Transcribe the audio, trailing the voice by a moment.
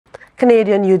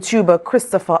Canadian YouTuber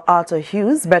Christopher Arthur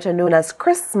Hughes, better known as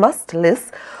Chris Must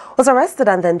List, was arrested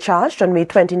and then charged on May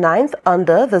 29th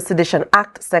under the Sedition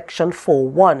Act Section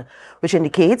 4.1, which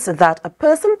indicates that a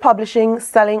person publishing,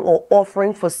 selling or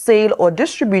offering for sale or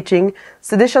distributing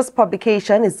seditious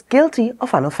publication is guilty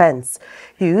of an offence.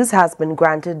 Hughes has been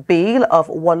granted bail of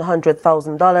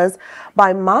 $100,000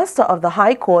 by Master of the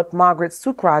High Court Margaret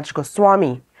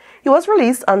Sookraj-Goswami. He was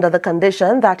released under the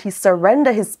condition that he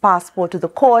surrender his passport to the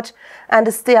court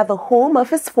and stay at the home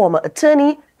of his former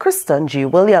attorney, Criston J.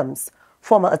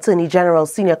 Former Attorney General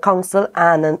Senior Counsel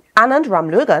Anand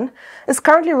Ramlogan is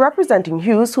currently representing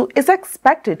Hughes, who is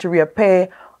expected to reappear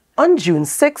on June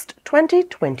 6,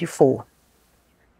 2024.